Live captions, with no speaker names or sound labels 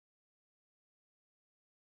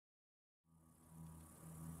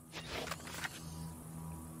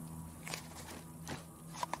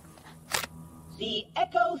The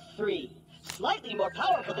Echo 3. Slightly more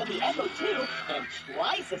powerful than the Echo 2 and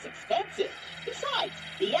twice as expensive. Besides,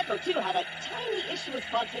 the Echo 2 had a tiny issue with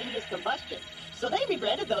spontaneous combustion, so they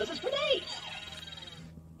rebranded those as grenades.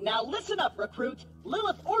 Now listen up, recruit.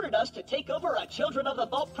 Lilith ordered us to take over a Children of the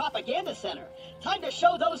Vault propaganda center. Time to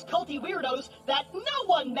show those culty weirdos that no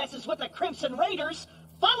one messes with the Crimson Raiders.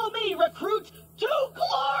 Follow me, recruit, to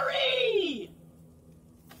glory!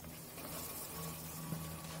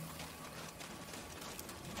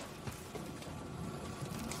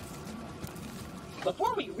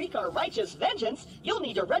 Before we wreak our righteous vengeance, you'll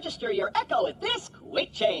need to register your Echo at this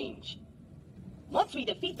quick change. Once we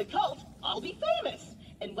defeat the cult, I'll be famous.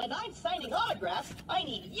 And when I'm signing autographs, I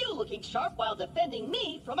need you looking sharp while defending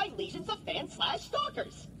me from my legions of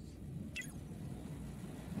fans/stalkers.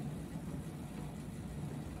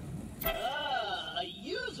 A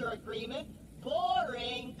user agreement?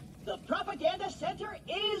 Boring. The propaganda center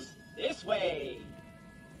is this way.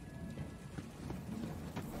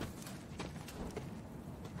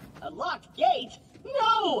 A locked gate?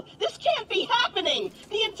 No! This can't be happening!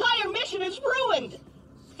 The entire mission is ruined!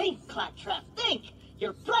 Think, Claptrap, think!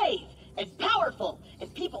 You're brave and powerful,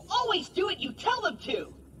 and people always do what you tell them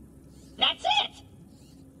to. That's it!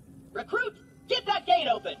 Recruit, get that gate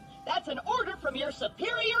open. That's an order from your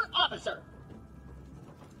superior officer.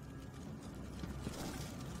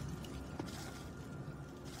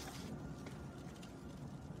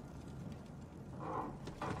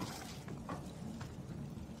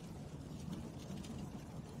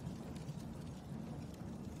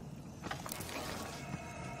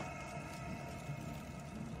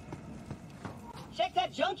 Check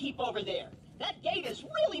that junk heap over there. That gate is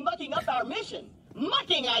really mucking up our mission.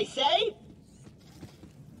 Mucking, I say!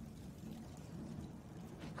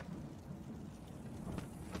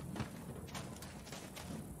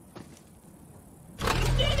 You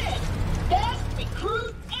did it! Best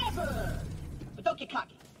recruit ever! But don't get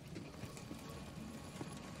cocky.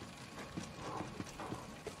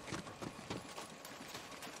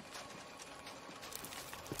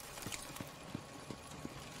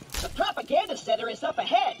 The propaganda center is up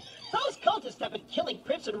ahead. Those cultists have been killing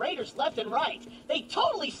Crimson Raiders left and right. They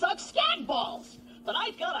totally suck scat balls. But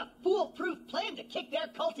I've got a foolproof plan to kick their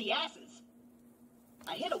culty asses.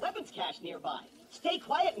 I hit a weapons cache nearby. Stay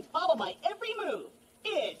quiet and follow my every move.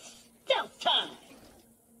 It's stealth time.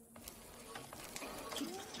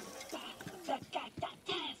 Stealth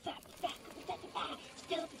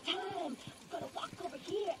time. I'm gonna walk over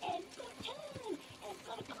here and go turn. And I'm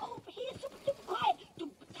gonna come over here super quiet.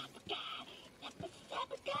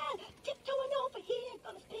 Tiptoeing over here,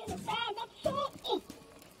 gonna spin around. I'm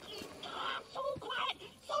so quiet,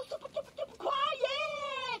 so super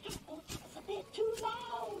quiet. Oh, it's a bit too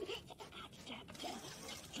loud.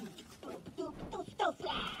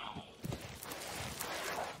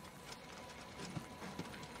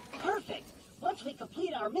 Perfect. Once we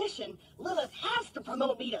complete our mission, Lilith has to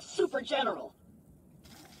promote me to Super General.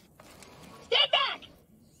 Stand back!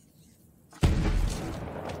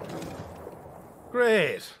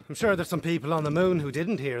 Great. I'm sure there's some people on the moon who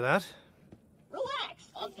didn't hear that.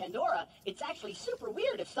 Relax. On Pandora, it's actually super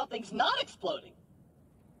weird if something's not exploding.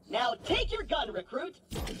 Now take your gun, recruit.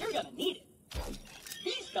 You're gonna need it.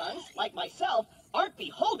 These guns, like myself, aren't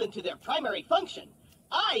beholden to their primary function.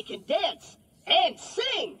 I can dance and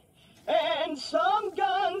sing. And some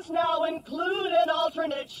guns now include an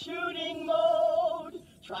alternate shooting mode.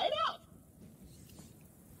 Try it out.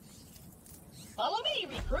 Follow me,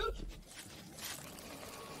 recruit.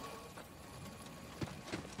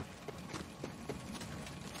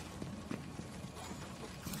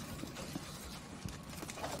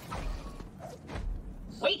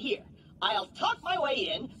 Wait here. I'll talk my way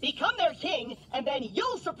in, become their king, and then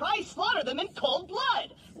you'll surprise slaughter them in cold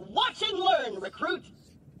blood. Watch and learn, recruit.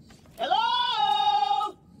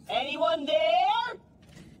 Hello? Anyone there?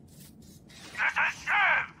 This is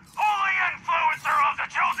Shiv, only influencer of the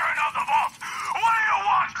Children of the Vault. What do you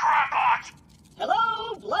want, Crampot?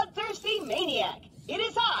 Hello, bloodthirsty maniac. It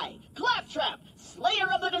is I, Claptrap,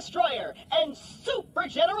 Slayer of the Destroyer, and Super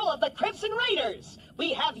General of the Crimson Raiders.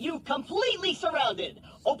 We have you completely surrounded.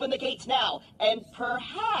 Open the gates now, and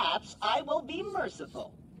perhaps I will be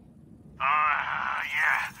merciful.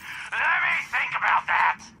 Yeah. Let me think about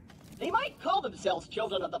that. They might call themselves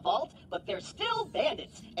Children of the Vault, but they're still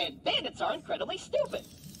bandits, and bandits are incredibly stupid.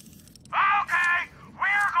 Okay,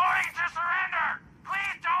 we're going to surrender.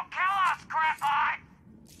 Please don't kill us, Crampot.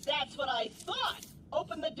 That's what I thought.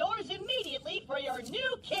 Open the doors immediately for your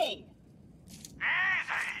new king.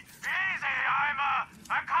 Easy.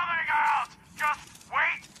 I'm coming out. Just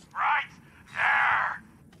wait right there.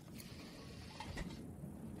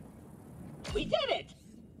 We did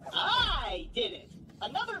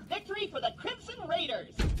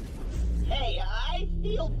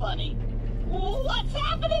funny. What's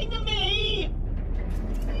happening to me?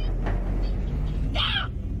 Ah!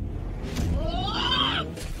 Ah!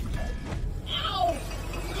 Ow!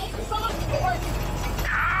 My soft sport!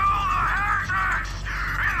 Kill the heretics!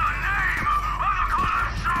 In the name of the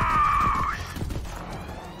Colossus!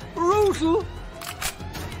 Brutal!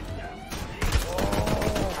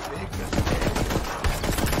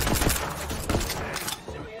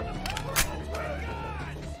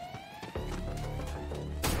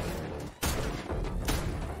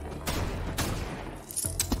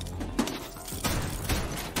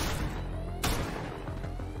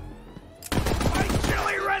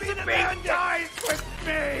 Man dies with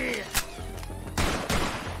me!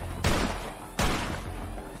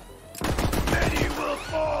 Many will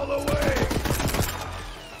fall away!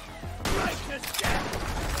 Righteous death!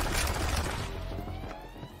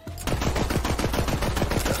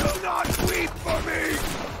 Do not weep for me!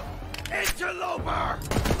 Interloper!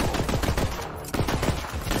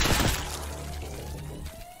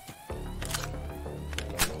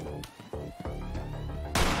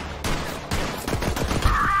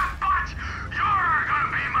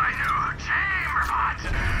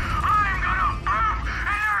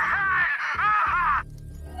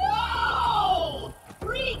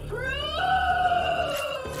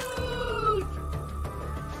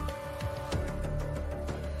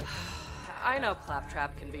 I know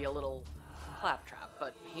Claptrap can be a little claptrap,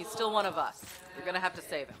 but he's still one of us. You're gonna have to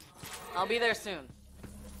save him. I'll be there soon.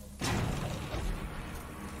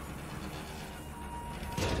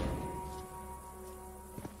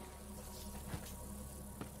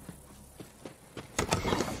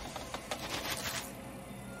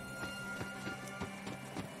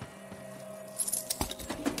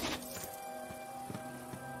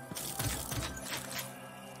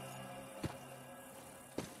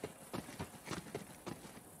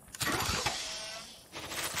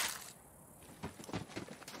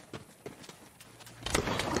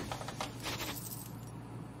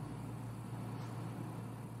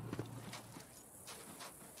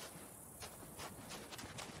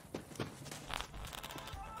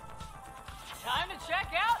 Time to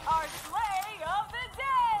check out our sleigh of the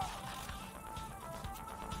day!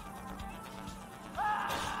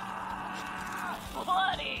 Ah,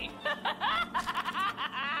 bloody!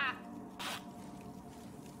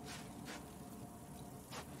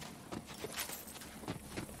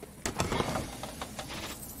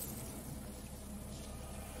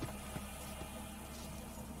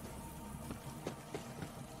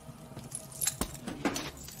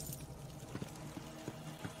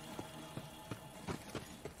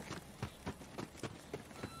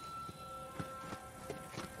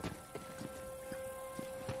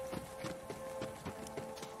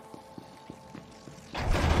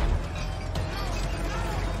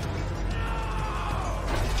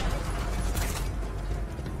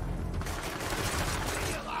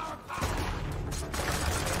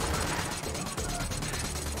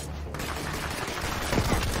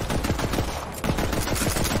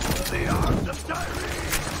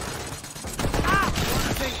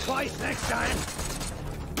 Twice next time!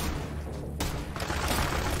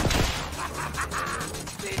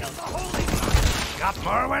 Feel the holy fire! Got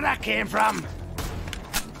more where that came from!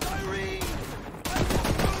 Irene! I will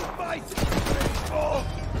prove my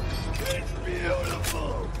It's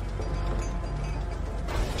beautiful!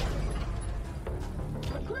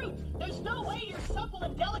 Recruit, there's no way your supple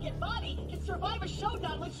and delicate body can survive a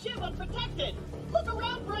showdown with Shiv unprotected! Look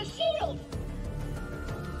around for a shield!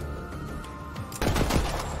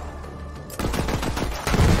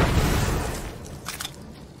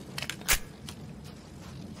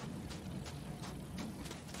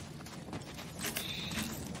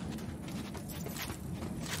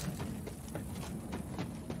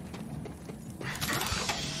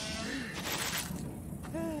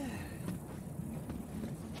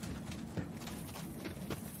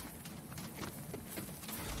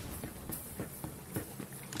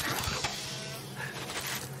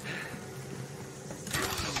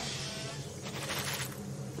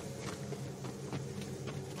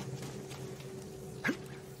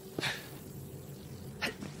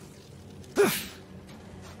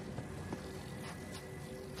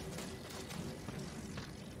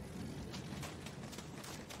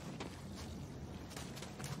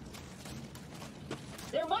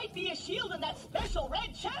 There might be a shield in that special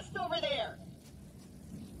red chest over there!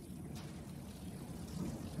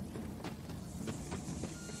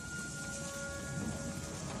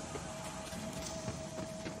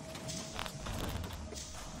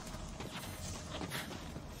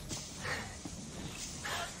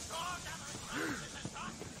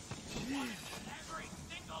 Every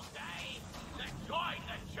single day, the joy,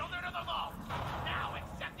 the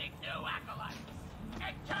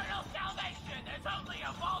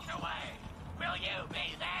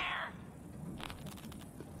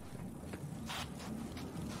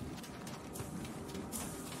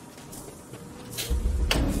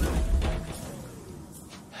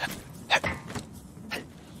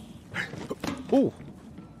Ooh.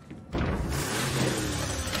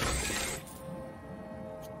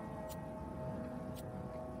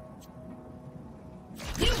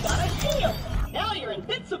 You got a shield! Now you're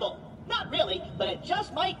invincible! Not really, but it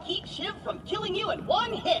just might keep Shiv from killing you in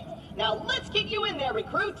one hit. Now let's get you in there,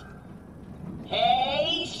 recruit!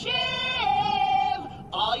 Hey, Shiv!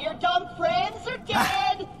 All your dumb friends are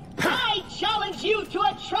dead! I challenge you to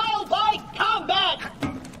a trial by combat!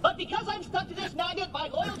 But because I'm stuck to this magnet, my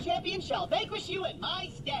loyal champion shall vanquish you in my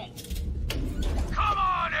stead. Come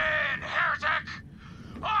on in, heretic!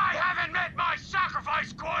 I haven't met my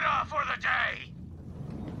sacrifice quota for the day!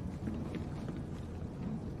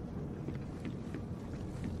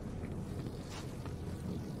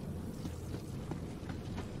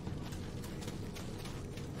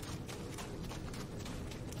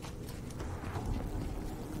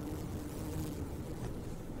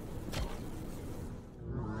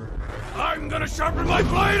 I'm gonna sharpen my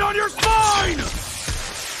blade on your spine!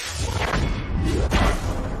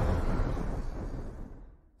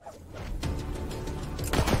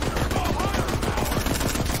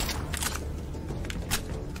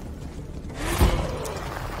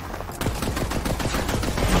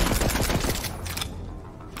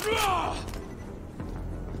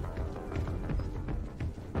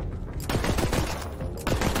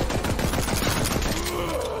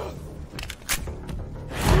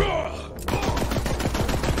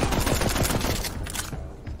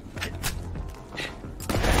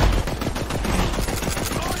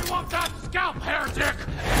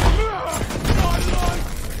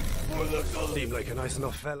 Seemed like a nice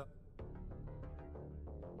enough fella.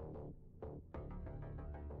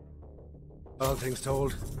 All things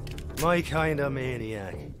told, my kind of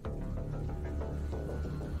maniac.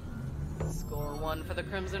 Score one for the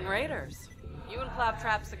Crimson Raiders. You and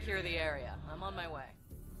Claptrap secure the area. I'm on my way.